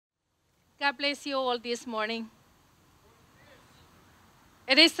God bless you all this morning.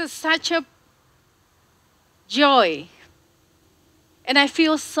 It is such a joy, and I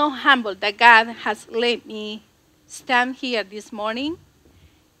feel so humbled that God has let me stand here this morning.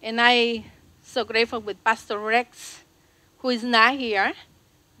 And I'm so grateful with Pastor Rex, who is not here,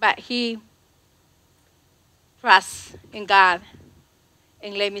 but he trusts in God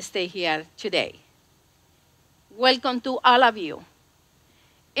and let me stay here today. Welcome to all of you.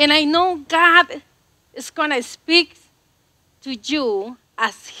 And I know God is going to speak to you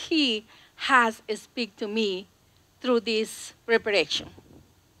as he has speak to me through this preparation.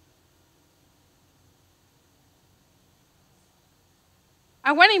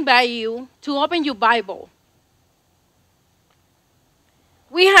 I want to invite you to open your Bible.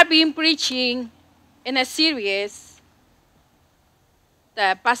 We have been preaching in a series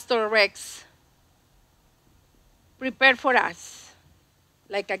that Pastor Rex prepared for us,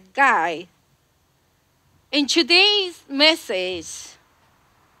 like a guide. And today's message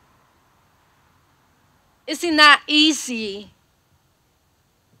is not easy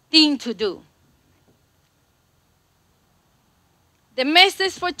thing to do. The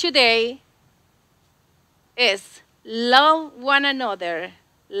message for today is love one another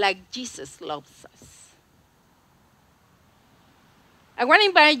like Jesus loves us. I want to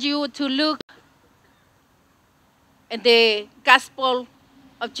invite you to look at the Gospel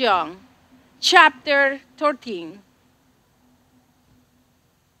of John, chapter 13.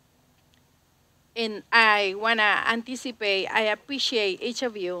 And I want to I appreciate each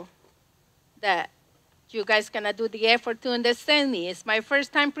of you that you guys gonna do the effort to understand me. It's my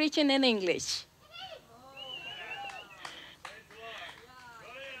first time preaching in English.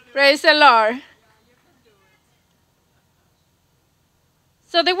 Praise the Lord.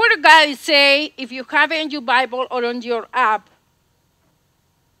 So the Word of God is saying, if you have it in your Bible or on your app,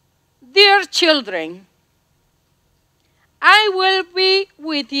 dear children, I will be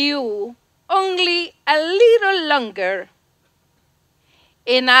with you only a little longer.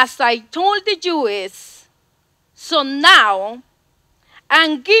 And as I told the Jews, so now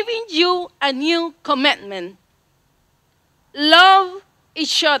I'm giving you a new commandment. Love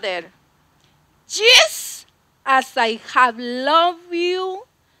each other. Just as I have loved you,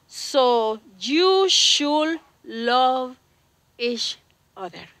 so you should love each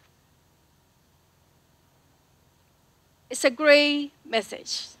other. It's a great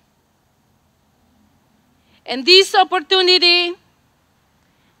message. And this opportunity,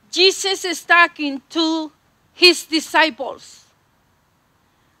 Jesus is talking to his disciples,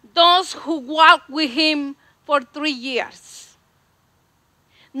 those who walked with him for 3 years,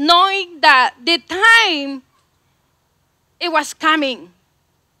 knowing that the time it was coming.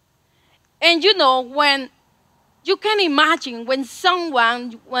 And you know, when you can imagine when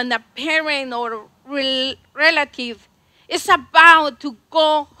when a parent or relative is about to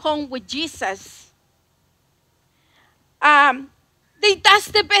go home with Jesus, that's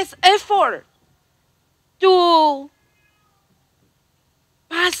the best effort to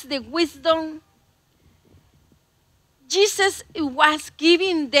pass the wisdom. Jesus was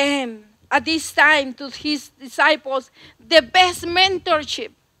giving them at this time to his disciples the best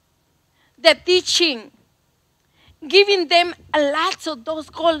mentorship, the teaching, giving them a lot of those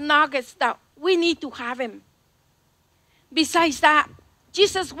gold nuggets that we need to have them. Besides that,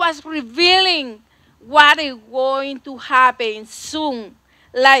 Jesus was revealing what is going to happen soon,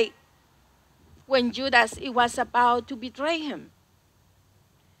 like when Judas was about to betray him.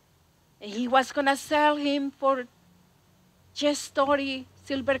 And he was going to sell him for just 30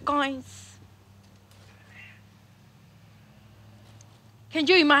 silver coins. Can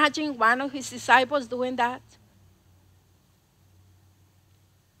you imagine one of his disciples doing that?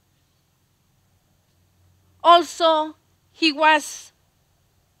 Also, he was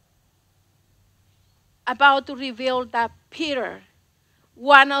about to reveal that Peter,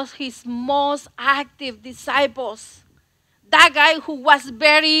 one of his most active disciples, that guy who was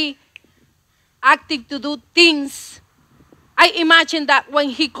very active to do things. I imagine that when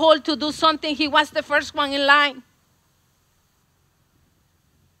he called to do something, he was the first one in line.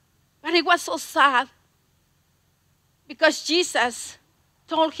 But it was so sad because Jesus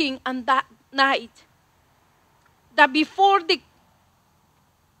told him on that night that before the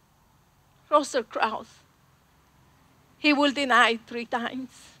rooster crows, he will deny 3 times.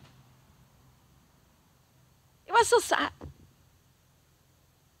 It was so sad.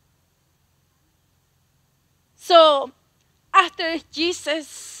 So after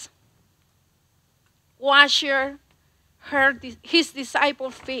Jesus washed his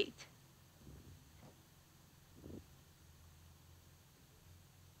disciples' feet,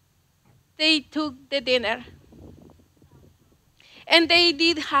 they took the dinner. And they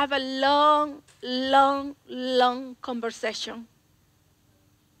did have a long, long, long conversation.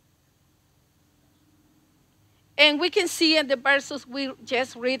 And we can see in the verses we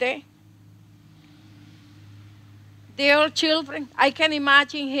just read it, they are children. I can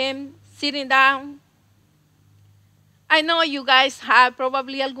imagine him sitting down. I know you guys have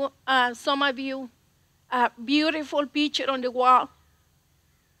probably, some of you, a beautiful picture on the wall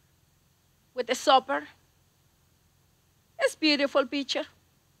with the supper. It's a beautiful picture.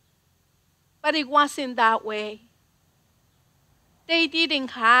 But it wasn't that way. They didn't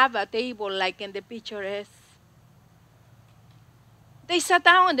have a table like in the picture is. They sat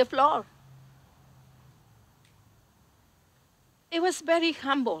down on the floor. It was very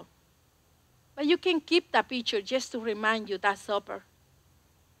humble. But you can keep that picture just to remind you that supper.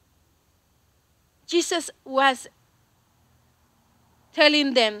 Jesus was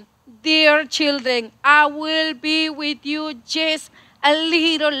telling them, dear children, I will be with you just a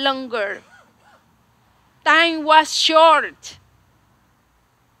little longer. Time was short.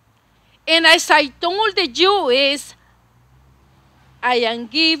 And as I told the Jews, I am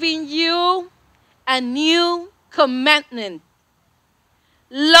giving you a new commandment.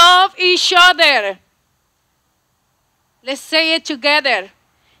 Love each other. Let's say it together.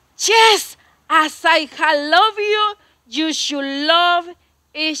 Just as I have loved you, you should love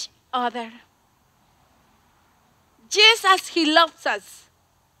each other. Just as he loves us,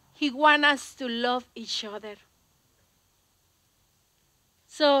 he wants us to love each other.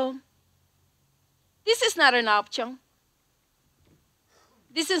 So, this is not an option.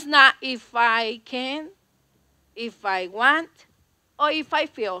 This is not if I can, if I want, or if I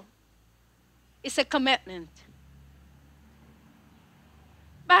feel. It's a commitment.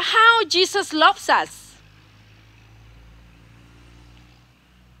 But how Jesus loves us?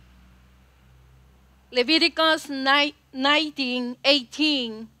 Leviticus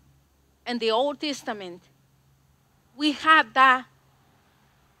 19:18 in the Old Testament, we have that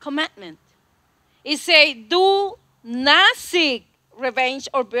commandment. It says, do not seek revenge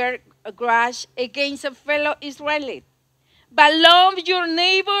or bear a grudge against a fellow Israelite, but love your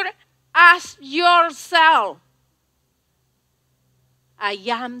neighbor as yourself. I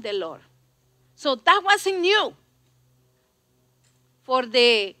am the Lord. So that wasn't new. For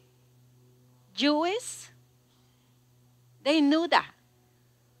the Jews, they knew that.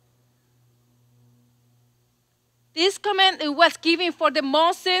 This command was given for the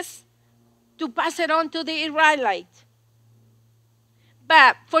Moses to pass it on to the Israelites.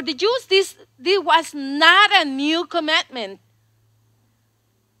 But for the Jews, this was not a new commandment.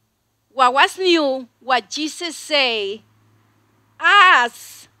 What was new, what Jesus said,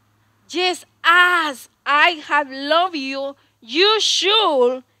 just as I have loved you, you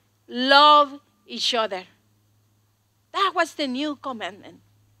should love each other. That was the new commandment.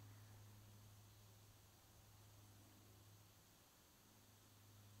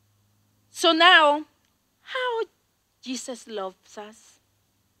 So now, how Jesus loves us?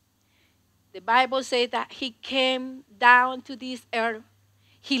 The Bible says that he came down to this earth.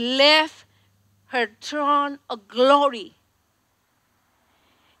 He left her throne of glory.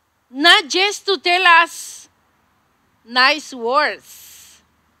 Not just to tell us nice words,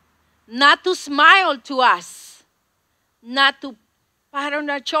 not to smile to us, not to pat on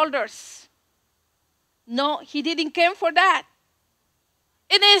our shoulders. No, he didn't come for that.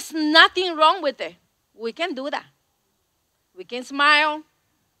 And there's nothing wrong with it. We can do that. We can smile.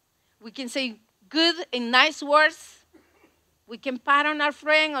 We can say good and nice words. We can pat on our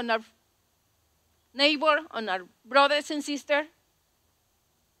friend, on our neighbor, on our brothers and sisters.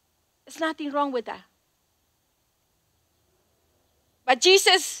 There's nothing wrong with that. But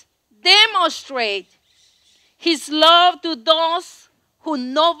Jesus demonstrates his love to those who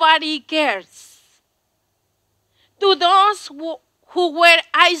nobody cares, to those who were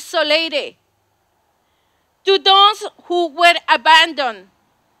isolated, to those who were abandoned,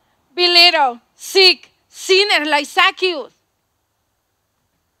 belittled, sick, sinners like Zacchaeus,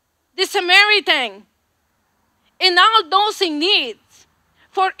 the Samaritan, and all those in need.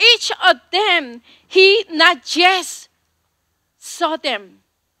 For each of them, he not just saw them,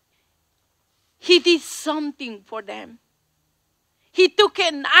 he did something for them. He took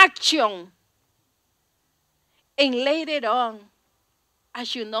an action. And later on,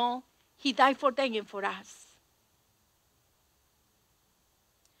 as you know, he died for them and for us.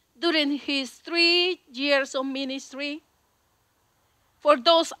 During his 3 years of ministry, for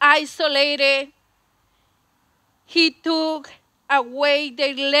those isolated, he took away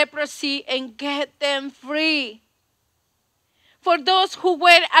their leprosy and get them free. For those who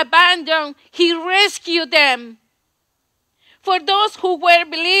were abandoned, he rescued them. For those who were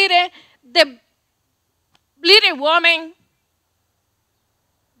bleeding, the bleeding woman,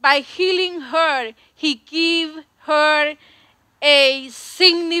 by healing her, he gave her a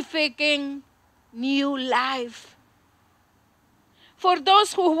significant new life. For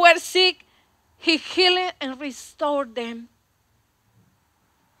those who were sick, he healed and restored them.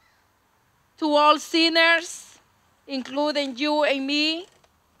 To all sinners, including you and me,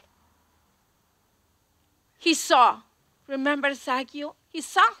 he saw. Remember Zacchaeus? He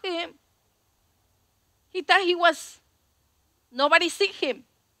saw him. He thought he was, nobody see him,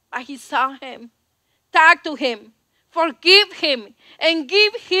 but he saw him. Talk to him, forgive him, and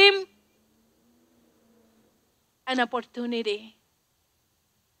give him an opportunity.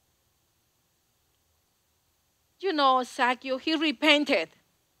 You know, Zacchaeus, he repented.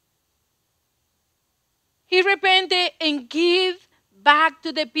 He repented and gave back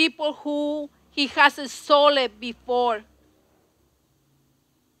to the people who he has stolen before.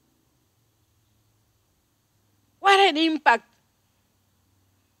 What an impact.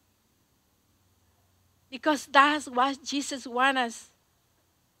 Because that's what Jesus wants us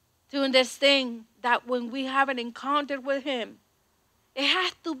to understand, that when we have an encounter with him, it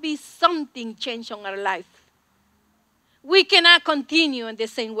has to be something changed on our life. We cannot continue in the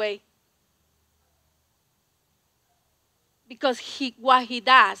same way. Because what he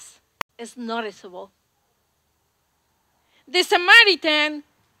does is noticeable. The Samaritan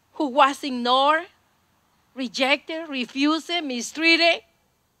who was ignored, rejected, refused, mistreated,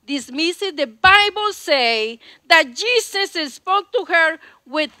 dismissed, the Bible says that Jesus spoke to her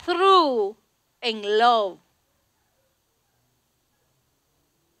with truth and love.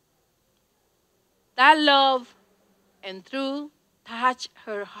 That love and truth touched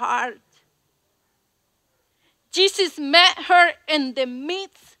her heart. Jesus met her in the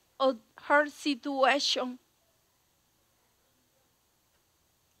midst of her situation.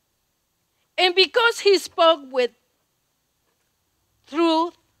 And because he spoke with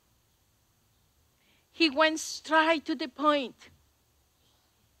truth, he went straight to the point.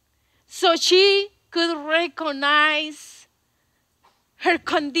 So she could recognize her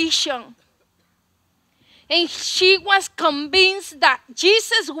condition. And she was convinced that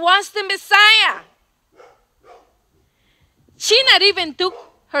Jesus was the Messiah. She not even took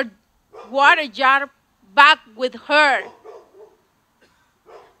her water jar back with her.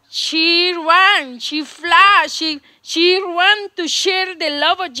 She ran, she flashed, she ran to share the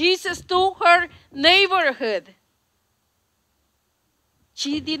love of Jesus to her neighborhood.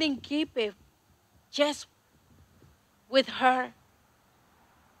 She didn't keep it just with her.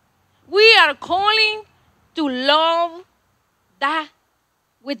 We are calling to love that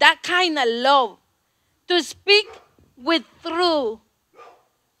with that kind of love, to speak with truth.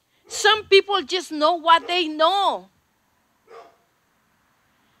 Some people just know what they know.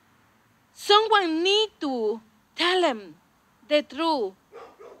 Someone need to tell them the truth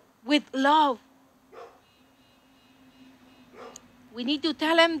with love. We need to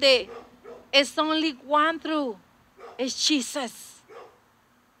tell them that it's only one truth. It's Jesus.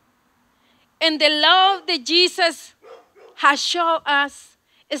 And the love that Jesus has shown us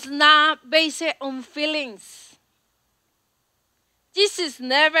is not based on feelings. Jesus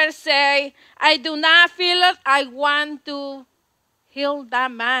never say, I do not feel it, I want to heal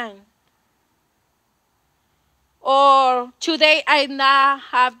that man. Or today I now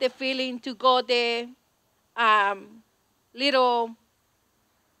have the feeling to go the little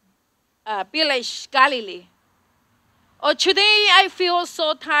village, Galilee. Or today I feel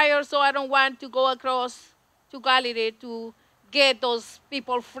so tired, so I don't want to go across to Galilee to get those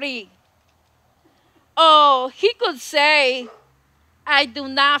people free. Or he could say, I do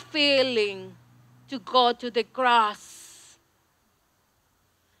not feeling to go to the cross.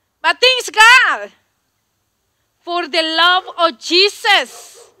 But thanks God for the love of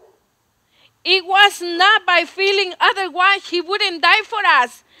Jesus. It was not by feeling, otherwise he wouldn't die for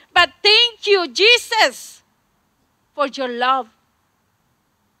us. But thank you, Jesus, for your love.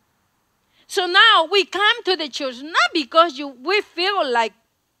 So now we come to the church, not because we feel like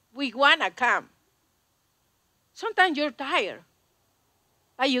we want to come. Sometimes you're tired,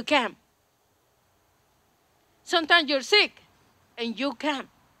 but you come. Sometimes you're sick, and you come.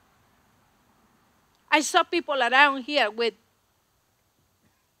 I saw people around here with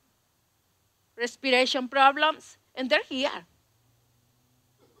respiration problems, and they're here.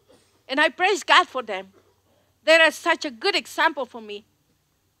 And I praise God for them. They are such a good example for me.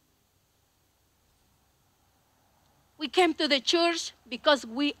 We came to the church because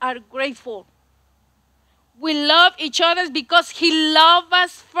we are grateful. We love each other because he loved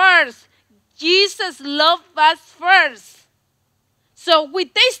us first. Jesus loved us first. So we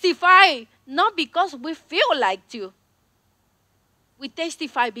testify not because we feel like to. We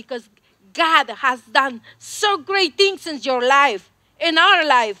testify because God has done so great things in your life, in our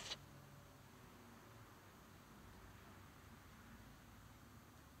life.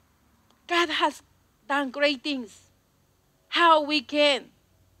 God has done great things. How we can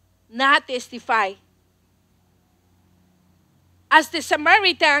not testify? As the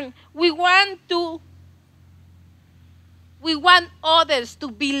Samaritan, we want others to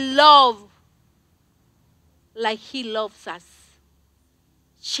be loved like he loves us.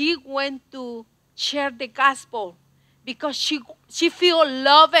 She went to share the gospel because she feel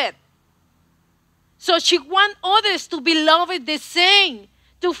loved. So she want others to be loved the same,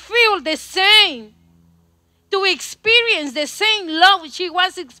 to feel the same, to experience the same love she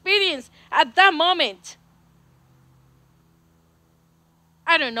was experiencing at that moment.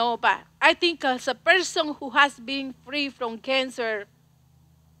 I don't know, but I think as a person who has been free from cancer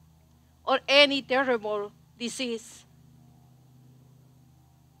or any terrible disease,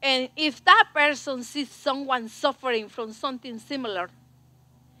 and if that person sees someone suffering from something similar,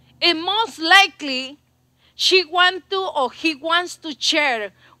 and most likely she wants to or he wants to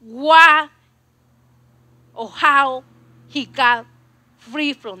share what or how he got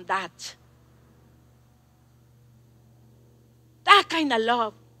free from that. That kind of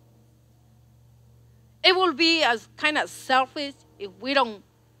love. It will be as kind of selfish if we don't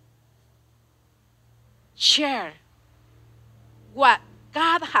share what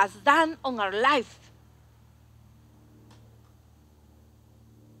God has done on our life.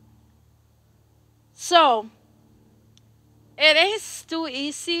 So, it is too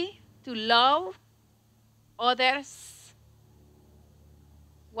easy to love others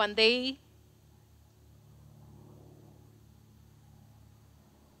when they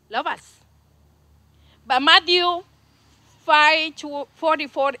love us. But Matthew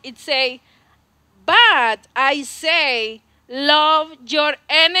 5:44, it says, "But I say, love your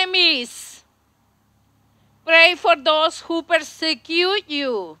enemies. Pray for those who persecute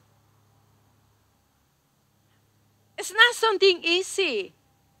you." It's not something easy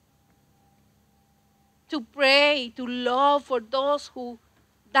to pray, to love for those who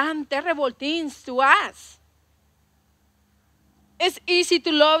done terrible things to us. It's easy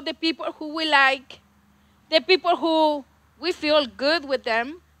to love the people who we like, the people who we feel good with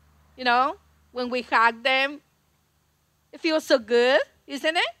them, when we hug them. It feels so good,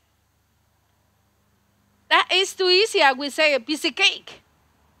 isn't it? That is too easy, I would say, a piece of cake.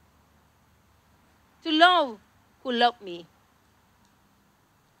 To love who love me.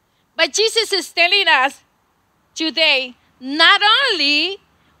 But Jesus is telling us today, not only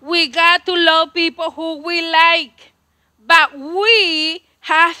we got to love people who we like, but we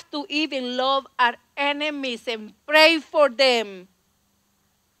have to even love our enemies and pray for them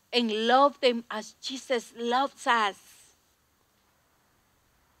and love them as Jesus loves us.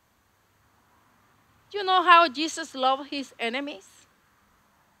 Do you know how Jesus loved his enemies?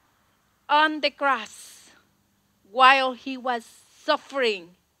 On the cross, while he was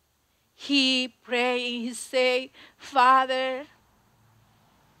suffering, he prayed, he said, "Father,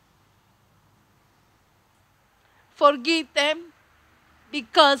 forgive them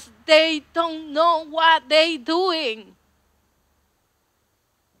because they don't know what they're doing."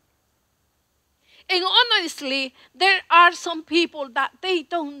 And honestly, there are some people that they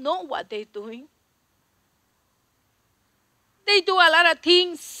don't know what they're doing. They do a lot of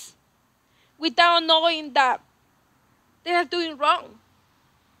things without knowing that they are doing wrong.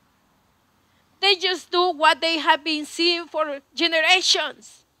 They just do what they have been seeing for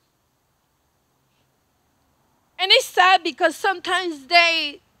generations. And it's sad because sometimes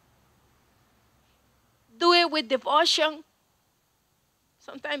they do it with devotion,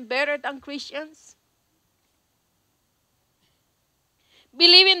 sometimes better than Christians,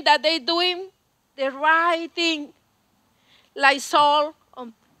 believing that they're doing the right thing. Like Saul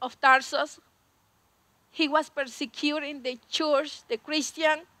of Tarsus, he was persecuting the church, the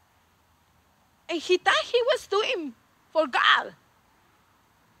Christian, and he thought he was doing for God.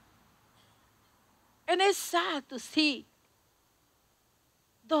 And it's sad to see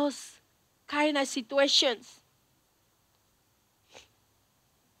those kind of situations.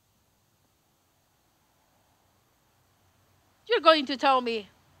 You're going to tell me,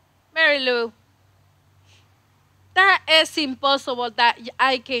 "Mary Lou, that is impossible that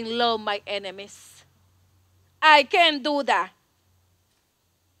I can love my enemies. I can't do that."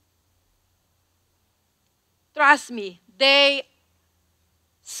 Trust me, they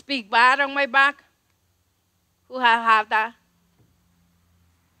speak bad on my back. who have had that.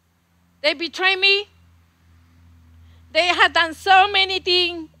 They betrayed me. They had done so many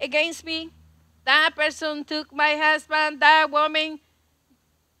things against me. That person took my husband. That woman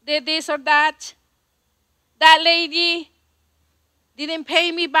did this or that. That lady didn't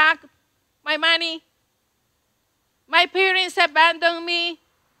pay me back my money. My parents abandoned me.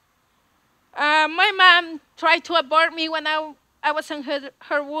 My mom tried to abort me when I was in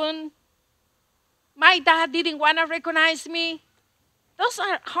her womb. My dad didn't want to recognize me. Those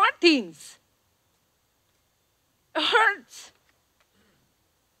are hard things. It hurts.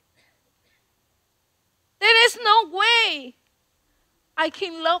 There is no way I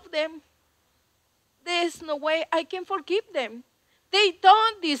can love them. There is no way I can forgive them. They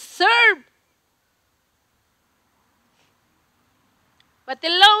don't deserve. But the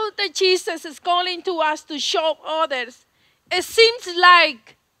love that Jesus is calling to us to show others, it seems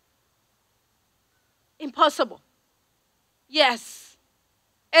like impossible. Yes,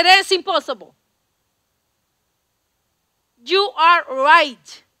 it is impossible. You are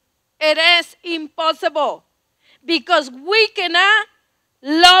right. It is impossible because we cannot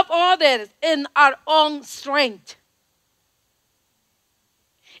love others in our own strength.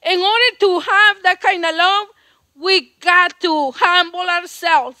 In order to have that kind of love, we got to humble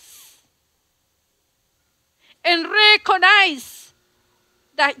ourselves and recognize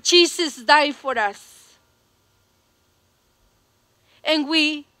that Jesus died for us. And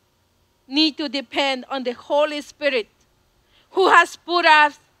we need to depend on the Holy Spirit who has put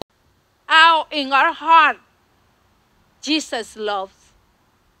us out in our heart. Jesus loves.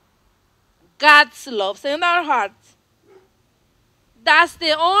 God's love in our hearts. That's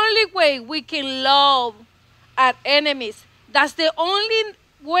the only way we can love our enemies. That's the only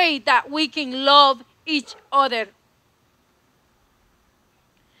way that we can love each other.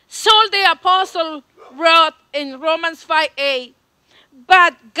 Saul the apostle wrote in Romans 5:8,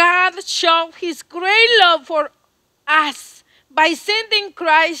 but God showed his great love for us by sending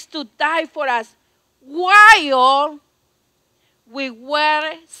Christ to die for us while we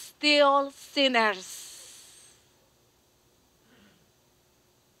were still sinners.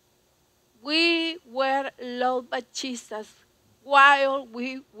 We were loved by Jesus while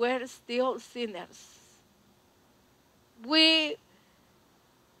we were still sinners. We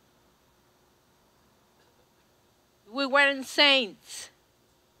weren't saints.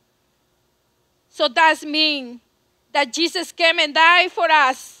 So that means that Jesus came and died for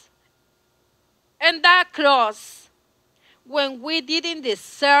us. And that cross, when we didn't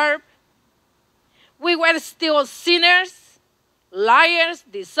deserve, we were still sinners, liars,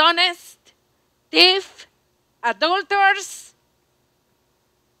 dishonest, thieves, adulterers.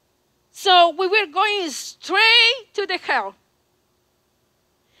 So we were going straight to the hell.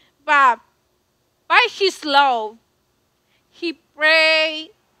 But by his love, he paid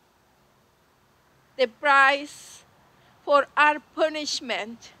the price for our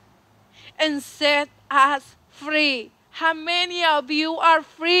punishment and set us free. How many of you are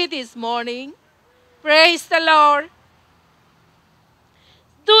free this morning? Praise the Lord.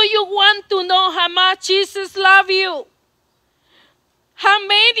 Do you want to know how much Jesus loves you? How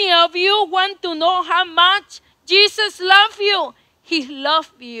many of you want to know how much Jesus loves you? He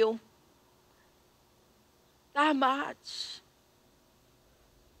loved you that much.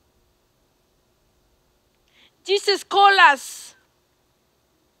 Jesus called us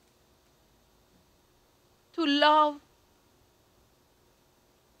to love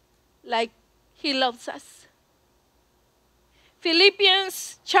like he loves us.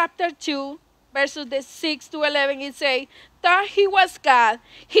 Philippians chapter 2, verses 6 to 11, it says, that he was God,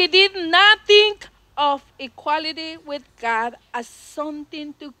 he did not think of equality with God as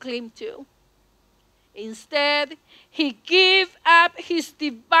something to cling to. Instead, he gave up his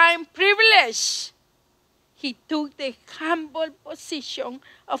divine privilege. He took the humble position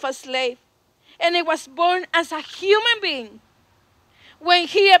of a slave, and he was born as a human being. When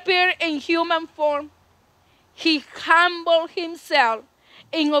he appeared in human form, he humbled himself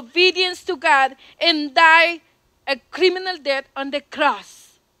in obedience to God and died a criminal death on the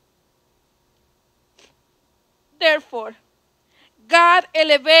cross. Therefore, God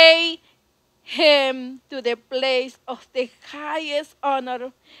elevated him to the place of the highest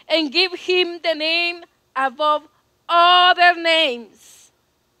honor and gave him the name above other names.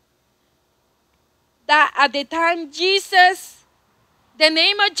 That at the time Jesus, the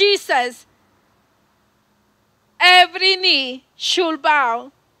name of Jesus, every knee should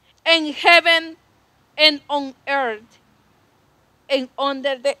bow in heaven and on earth and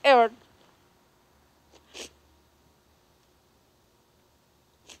under the earth.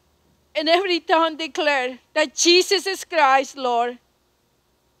 and every tongue declare that Jesus is Christ, Lord,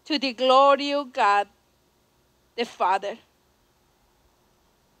 to the glory of God the Father.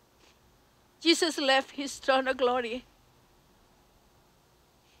 Jesus left his throne of glory.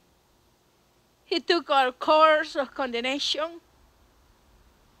 He took our course of condemnation.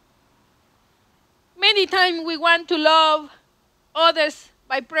 Many times we want to love others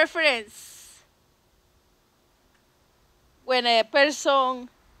by preference. When a person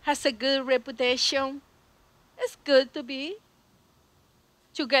has a good reputation, it's good to be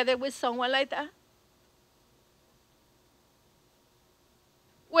together with someone like that.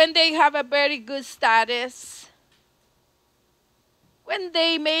 When they have a very good status, when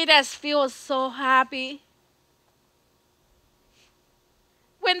they made us feel so happy,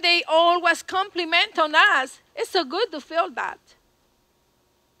 when they always compliment on us, it's so good to feel that.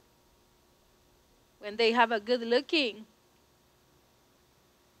 When they have a good looking,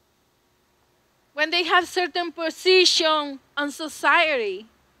 when they have certain position in society.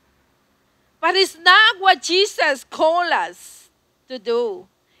 But it's not what Jesus called us to do.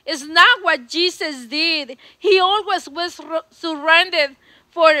 It's not what Jesus did. He always was surrendered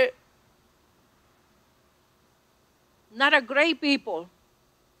for not a great people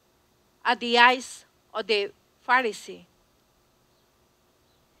at the eyes of the Pharisee.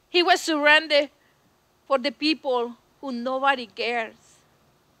 He was surrendered for the people who nobody cares.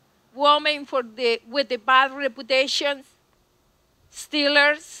 Women with the bad reputations,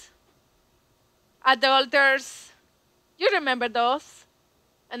 stealers, adulterers. You remember those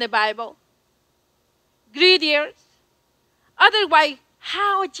in the Bible? Greediers. Otherwise,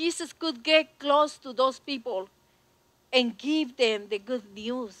 how Jesus could get close to those people and give them the good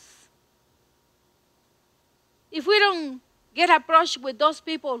news? If we don't get approached with those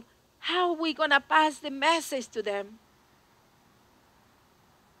people, how are we going to pass the message to them?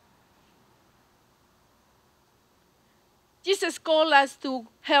 Jesus called us to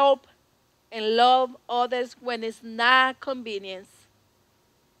help and love others when it's not convenient.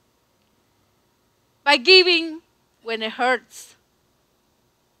 By giving when it hurts.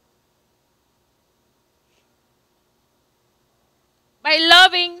 By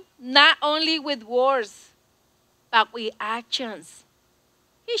loving not only with words, but with actions.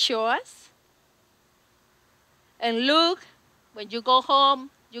 He showed us. And Luke, when you go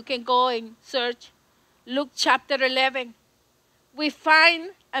home, you can go and search Luke chapter 11. We find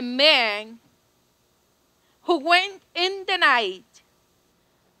a man who went in the night,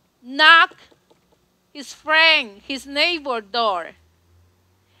 knocked his friend, his neighbor door,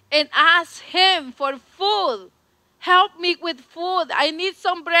 and asked him for food. Help me with food. I need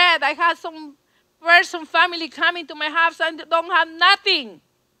some bread. I have some person, family coming to my house. I don't have nothing.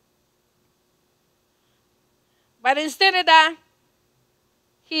 But instead of that,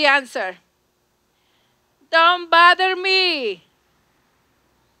 he answered, "Don't bother me.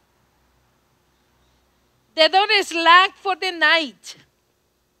 The door is locked for the night,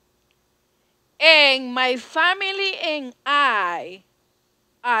 and my family and I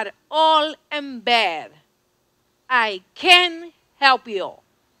are all in bed. I can't help you."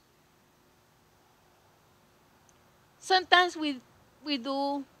 Sometimes we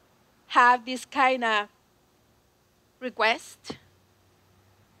do have this kind of request.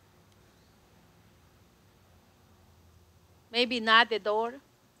 Maybe not the door,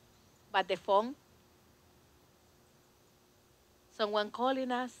 but the phone. Someone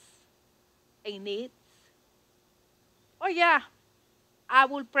calling us in need. Oh yeah, I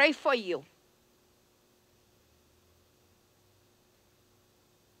will pray for you.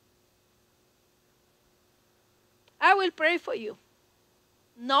 I will pray for you,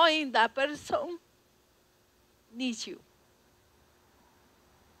 knowing that person needs you.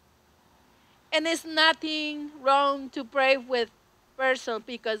 And it's nothing wrong to pray with person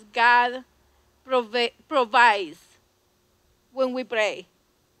because God provides when we pray.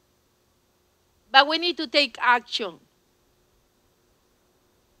 But we need to take action.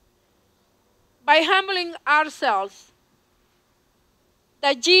 By humbling ourselves,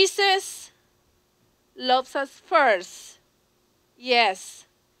 that Jesus loves us first. Yes,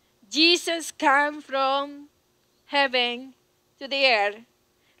 Jesus came from heaven to the earth,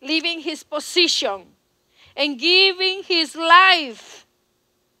 leaving his position and giving his life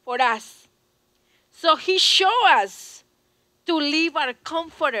for us. So he showed us to live our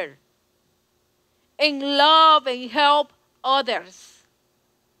comforter and love and help others.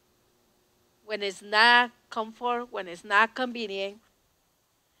 When it's not comfort, when it's not convenient.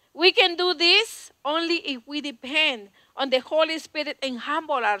 We can do this only if we depend on the Holy Spirit and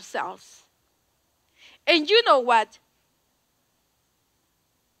humble ourselves. And you know what?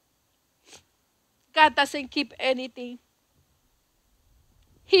 God doesn't keep anything.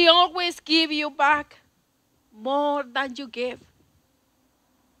 He always gives you back more than you give.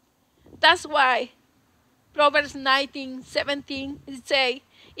 That's why Proverbs 19:17 it says,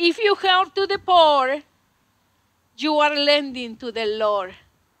 if you help to the poor, you are lending to the Lord,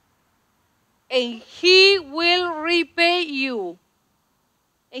 and He will repay you.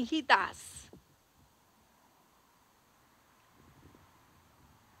 And He does.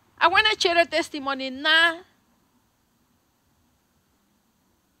 I want to share a testimony now.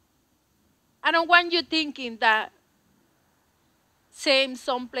 I don't want you thinking that same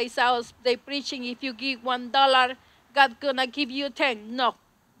someplace else they preaching if you give $1, God gonna give you 10. No,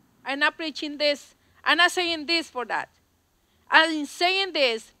 I'm not preaching this. I'm not saying this for that. I'm saying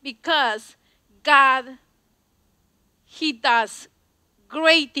this because God, He does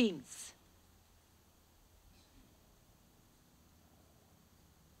great things.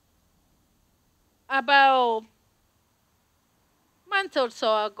 About a month or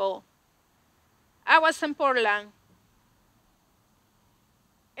so ago, I was in Portland,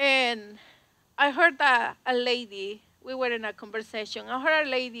 and I heard that a lady, we were in a conversation, I heard a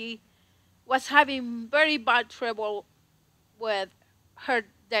lady was having very bad trouble with her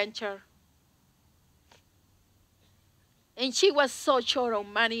denture. And she was so short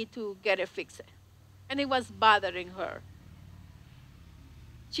on money to get it fixed. And it was bothering her.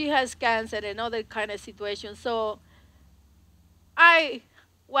 She has cancer and other kind of situations. So I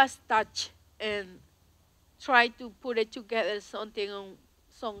was touched and tried to put it together, something on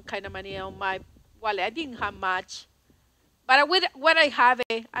some kind of money on my wallet. I didn't have much. But with what I have,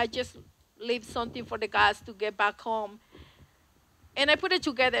 I just leave something for the gas to get back home. And I put it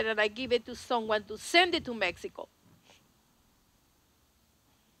together and I give it to someone to send it to Mexico.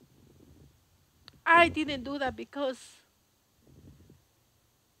 I didn't do that because,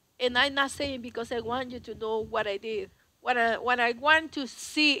 and I'm not saying because I want you to know what I did. What I want to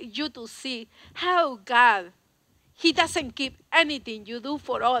see you to see how God, He doesn't keep anything you do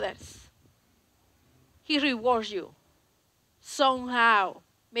for others. He rewards you somehow,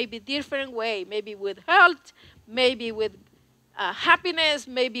 maybe different way, maybe with health, maybe with happiness,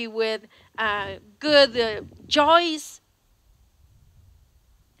 maybe with good joys.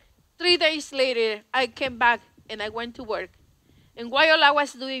 3 days later, I came back and I went to work. And while I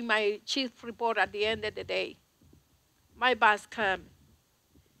was doing my chief report at the end of the day, my boss came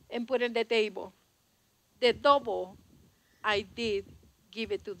and put on the table the double I did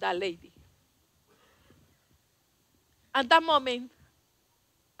give it to that lady. At that moment,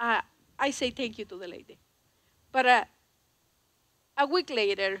 I say thank you to the lady. But a week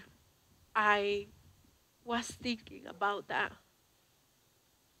later, I was thinking about that.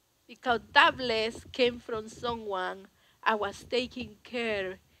 Because that bless came from someone I was taking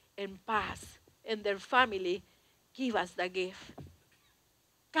care and pass, and their family give us the gift.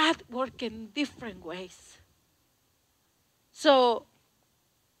 God works in different ways. So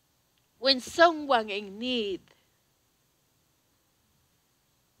when someone in need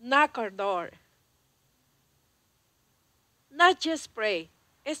knock our door, not just pray.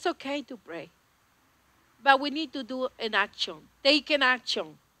 It's okay to pray. But we need to do an action. Take an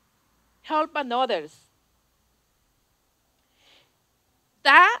action. Help others.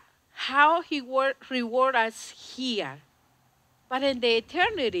 That how He will reward us here. But in the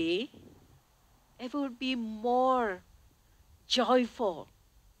eternity, it will be more joyful.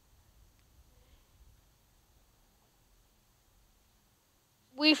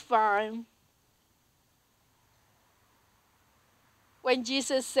 We find when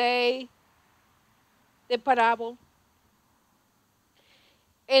Jesus say the parable,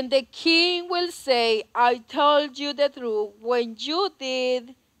 and the king will say, I told you the truth when you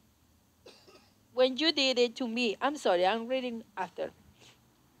did it to me. I'm sorry, I'm reading after.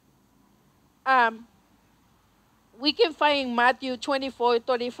 We can find in Matthew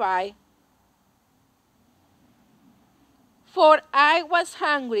 24:35. For I was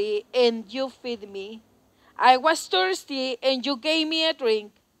hungry and you fed me. I was thirsty and you gave me a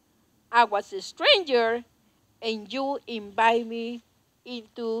drink. I was a stranger and you invited me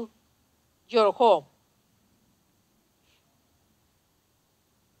into your home.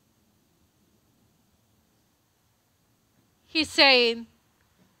 He's saying,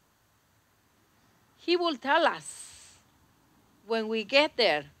 He will tell us when we get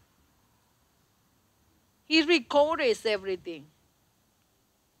there. He records everything.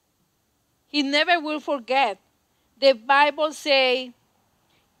 He never will forget. The Bible says,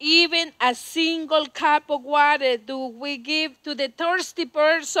 even a single cup of water do we give to the thirsty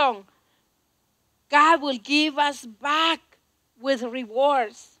person, God will give us back with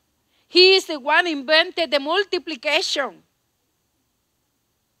rewards. He is the one who invented the multiplication.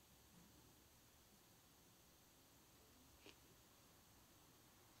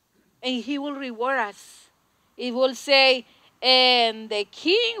 And he will reward us. It will say, and the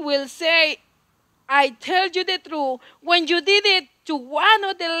king will say, I tell you the truth, when you did it to one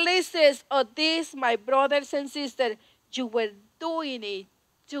of the least of these, my brothers and sisters, you were doing it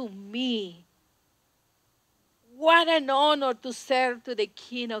to me. What an honor to serve to the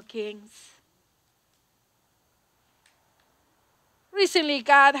King of Kings. Recently,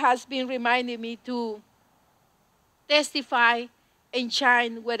 God has been reminding me to testify and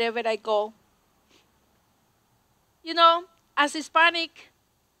shine wherever I go. You know, as Hispanic,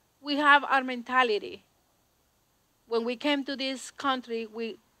 we have our mentality. When we came to this country,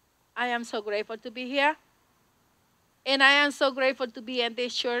 I am so grateful to be here. And I am so grateful to be in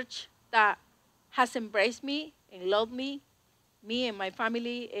this church that has embraced me and loved me and my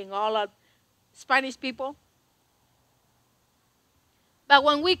family and all of Spanish people. But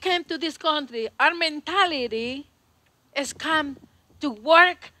when we came to this country, our mentality has come to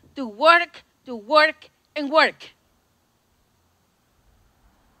work, to work, to work, and work.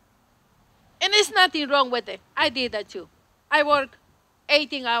 And there's nothing wrong with it. I did that too. I worked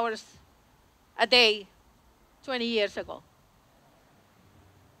 18 hours a day 20 years ago.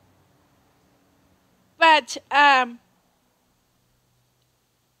 But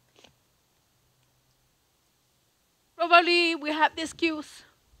probably we have the excuse.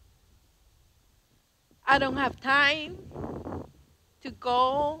 I don't have time to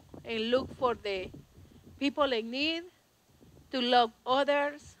go and look for the people in need, to love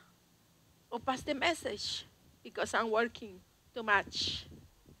others, or pass the message because I'm working too much.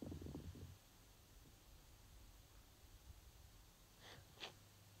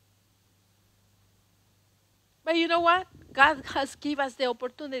 But you know what? God has given us the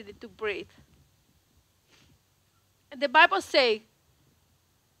opportunity to breathe. And the Bible says,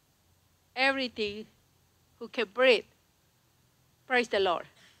 everything who can breathe, praise the Lord.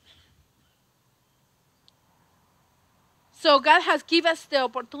 So God has given us the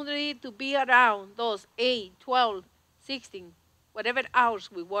opportunity to be around those 8, 12, 16, whatever hours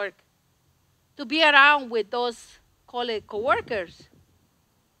we work, to be around with those called co-workers.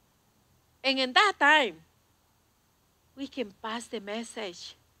 And in that time, we can pass the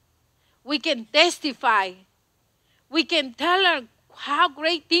message. We can testify. We can tell her how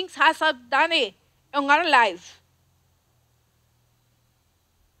great things has done it in our life.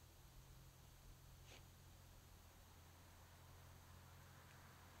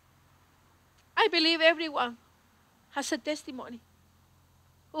 I believe everyone has a testimony.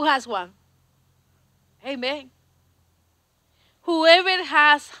 Who has one? Amen. Whoever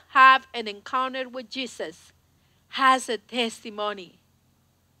has had an encounter with Jesus has a testimony.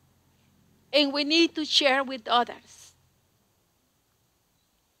 And we need to share with others.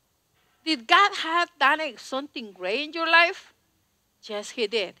 Did God have done something great in your life? Yes, He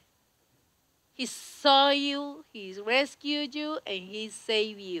did. He saw you, He rescued you, and He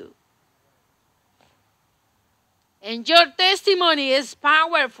saved you. And your testimony is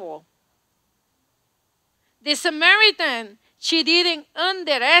powerful. The Samaritan, she didn't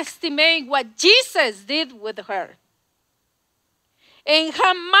underestimate what Jesus did with her. And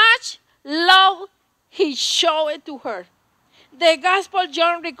how much love He showed to her. The Gospel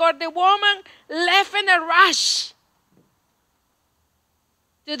John records the woman left in a rush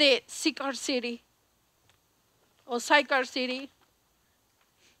to the Sychar city, or Sychar city.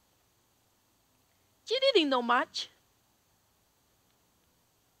 She didn't know much.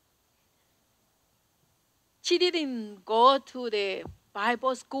 She didn't go to the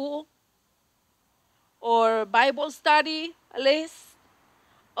Bible school or Bible study at least,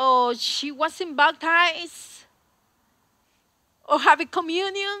 or she wasn't baptized, or have a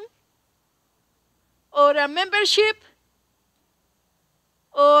communion, or a membership,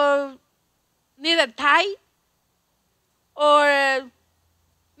 or neither tithe, or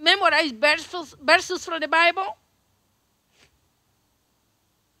memorize verses from the Bible.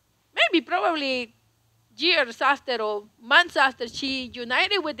 Maybe probably years after or months after she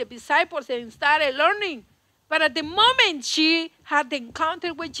united with the disciples and started learning. But at the moment she had the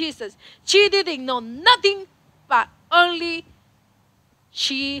encounter with Jesus, she didn't know nothing, but only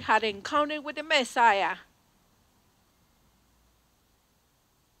she had encountered with the Messiah.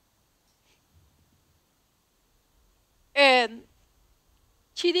 And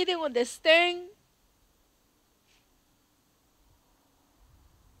she didn't understand.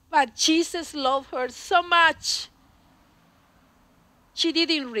 But Jesus loved her so much. She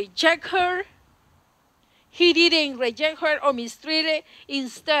didn't reject her. He didn't reject her or mistreat her.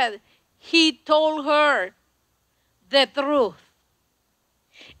 Instead, he told her the truth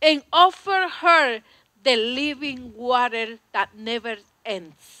and offered her the living water that never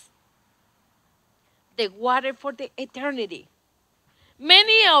ends, the water for the eternity.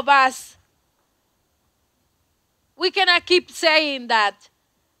 Many of us, we cannot keep saying that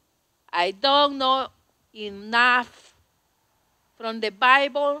I don't know enough from the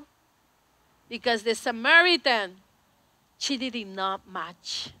Bible because the Samaritan, she didn't know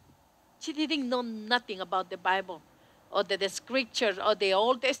much. She didn't know nothing about the Bible or the scriptures or the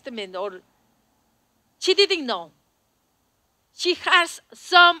Old Testament, or she didn't know. She has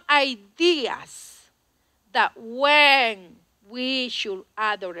some ideas that when we should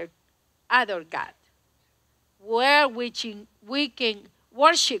adore God, where we can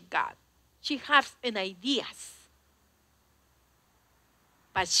worship God. She has an ideas.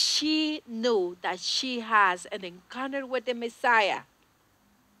 But she knew that she has an encounter with the Messiah.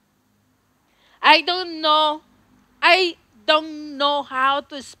 I don't know how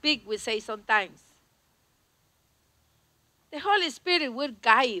to speak, we say sometimes. The Holy Spirit will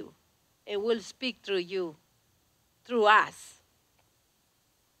guide you and will speak through you, through us.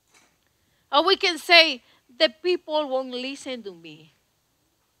 Or we can say, the people won't listen to me.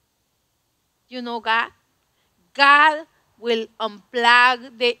 You know God? God will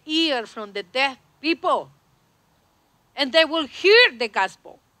unplug the ear from the deaf people, and they will hear the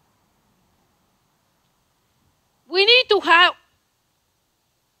gospel. We need to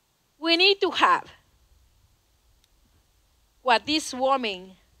have what this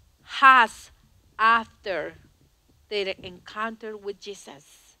woman has after their encounter with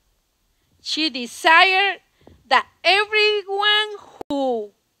Jesus. She desired that everyone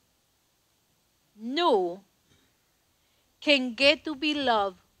who knew can get to be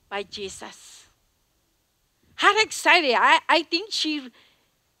loved by Jesus. How excited. I think she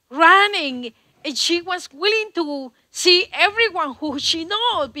ran and she was willing to see everyone who she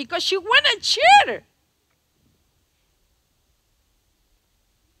knows because she wanted to share.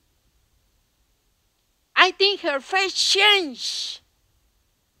 I think her face changed.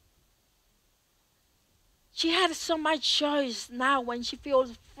 She had so much choice now when she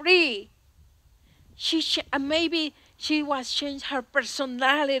feels free. Maybe she was changed her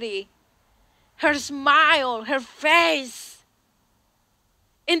personality, her smile, her face.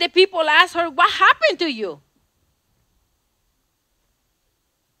 And the people asked her, what happened to you?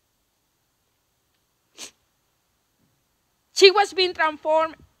 She was being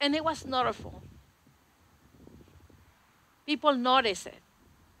transformed, and it was noticeable. People noticed it.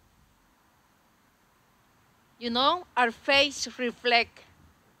 You know, our face reflects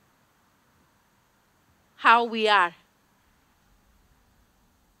how we are.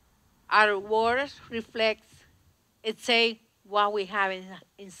 Our words reflect, it say what we have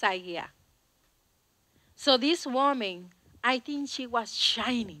inside here. So this woman, I think she was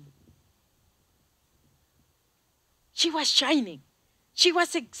shining. She was shining. She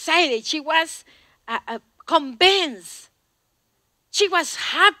was excited. She was convinced. She was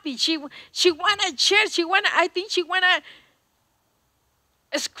happy. She wanted church. I think she wanted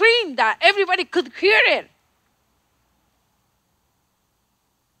a scream that everybody could hear it.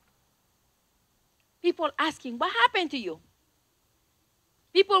 People asking, what happened to you?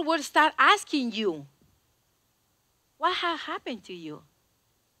 People will start asking you, what has happened to you?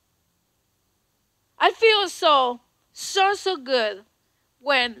 I feel so good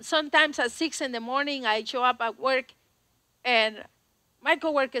when sometimes at 6 in the morning I show up at work and my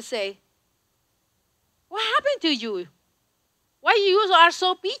coworkers say, what happened to you? Why you are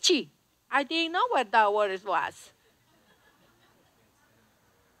so peachy? I didn't know what that word was.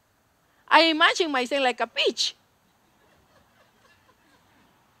 I imagine myself like a peach.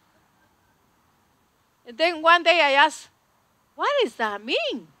 And then one day I asked, what does that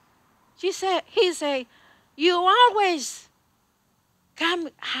mean? He said, you always come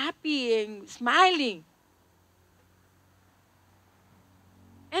happy and smiling.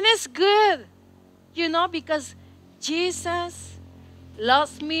 And it's good, you know, because Jesus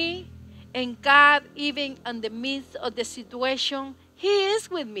loves me, and God, even in the midst of the situation, He is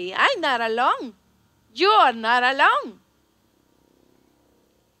with me. I'm not alone. You are not alone.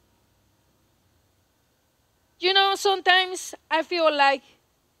 You know, sometimes I feel like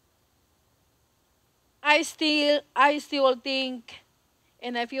I still think,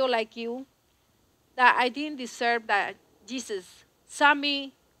 and I feel like you, that I didn't deserve that Jesus saw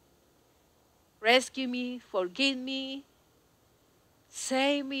me, rescue me, forgive me,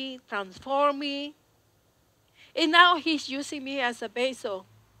 save me, transform me. And now He's using me as a vessel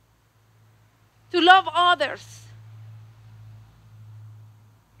to love others.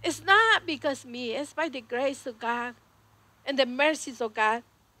 It's not because me, it's by the grace of God and the mercies of God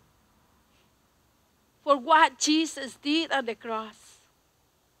for what Jesus did on the cross.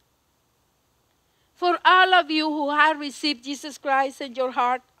 For all of you who have received Jesus Christ in your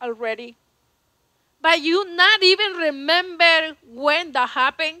heart already, but you not even remember when that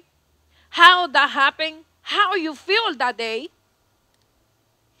happened, how that happened, how you feel that day.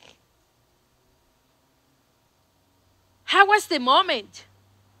 How was the moment?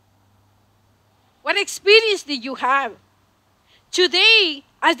 What experience did you have? Today,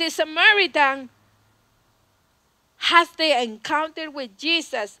 as the Samaritan has the encounter with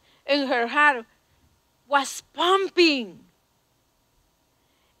Jesus and her heart was pumping.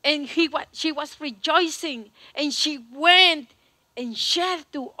 And she was rejoicing, and she went and shared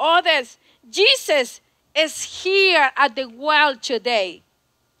to others. Jesus is here at the well today,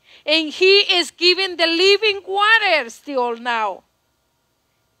 and he is giving the living water still now.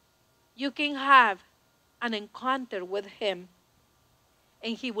 You can have an encounter with him,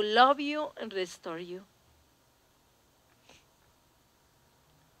 and he will love you and restore you.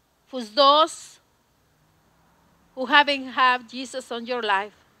 For those who haven't had Jesus on your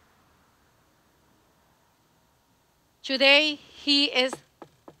life, today he is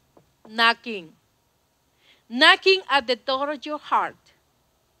knocking at the door of your heart.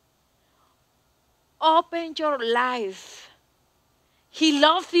 Open your life. He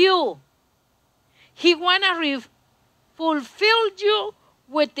loves you. He wants to fulfill you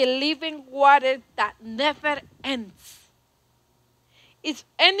with the living water that never ends. Is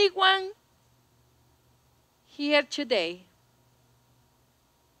anyone here today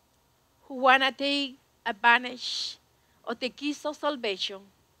who want to take advantage of the keys of salvation?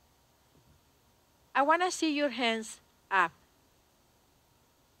 I want to see your hands up.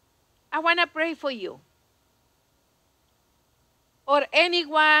 I want to pray for you. Or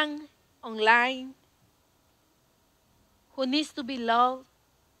anyone online who needs to be loved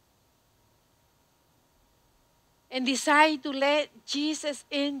and decide to let Jesus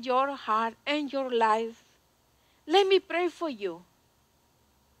in your heart and your life. Let me pray for you.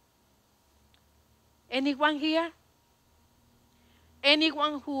 Anyone here?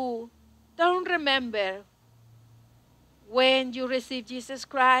 Anyone who don't remember when you received Jesus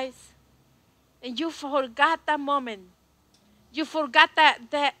Christ and you forgot that moment? You forgot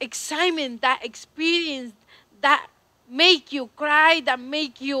that excitement, that experience that make you cry, that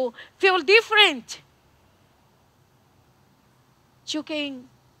make you feel different. You can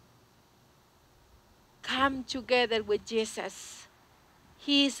come together with Jesus.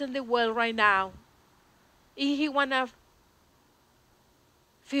 He is in the world right now. He want to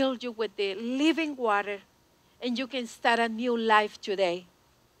fill you with the living water, and you can start a new life today.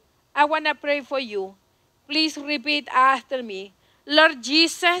 I want to pray for you. Please repeat after me. Lord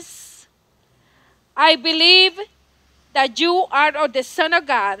Jesus, I believe that you are the Son of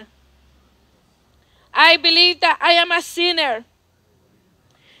God. I believe that I am a sinner.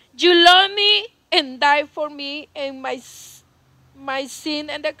 You love me and died for me and my sin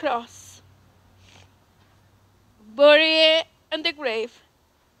on the cross. Buried in the grave.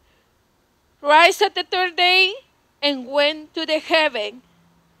 Rise at the third day and went to the heaven.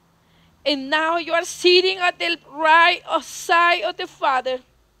 And now you are sitting at the right side of the Father.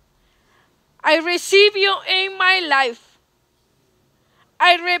 I receive you in my life.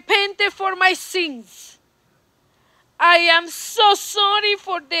 I repented for my sins. I am so sorry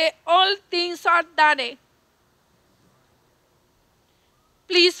for the all things are done.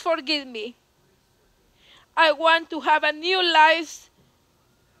 Please forgive me. I want to have a new life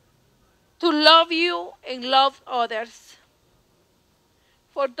to love you and love others.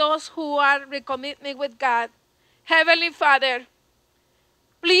 For those who are recommitting with God, Heavenly Father,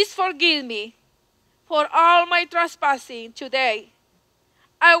 please forgive me for all my trespassing today.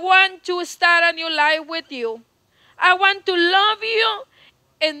 I want to start a new life with you. I want to love you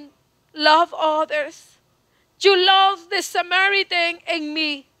and love others. You love the Samaritan and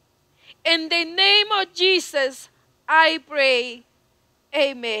me. In the name of Jesus, I pray.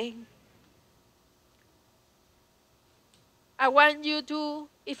 Amen. I want you to,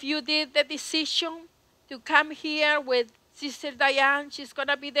 if you did the decision to come here with Sister Diane, she's going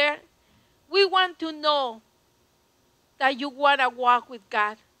to be there. We want to know that you want to walk with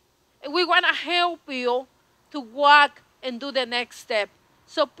God. And we want to help you to walk and do the next step.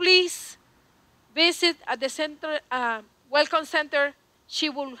 So please visit at the center, Welcome Center. She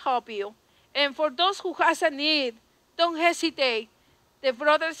will help you. And for those who has a need, don't hesitate. The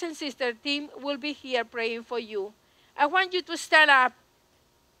brothers and sisters team will be here praying for you. I want you to stand up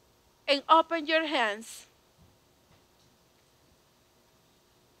and open your hands.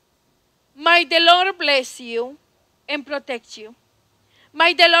 May the Lord bless you and protect you.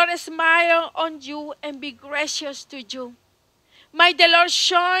 May the Lord smile on you and be gracious to you. May the Lord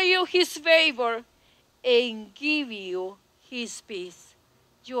show you his favor and give you his peace.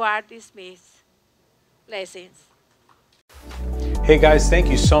 You are dismissed. Blessings. Hey guys, thank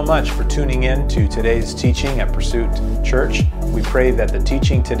you so much for tuning in to today's teaching at Pursuit Church. We pray that the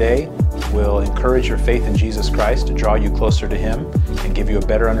teaching today will encourage your faith in Jesus Christ, to draw you closer to Him, and give you a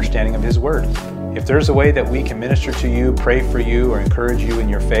better understanding of His Word. If there's a way that we can minister to you, pray for you, or encourage you in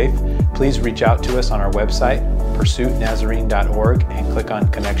your faith, please reach out to us on our website, pursuitnazarene.org, and click on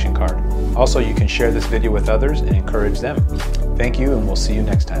Connection Card. Also, you can share this video with others and encourage them. Thank you, and we'll see you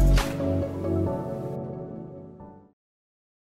next time.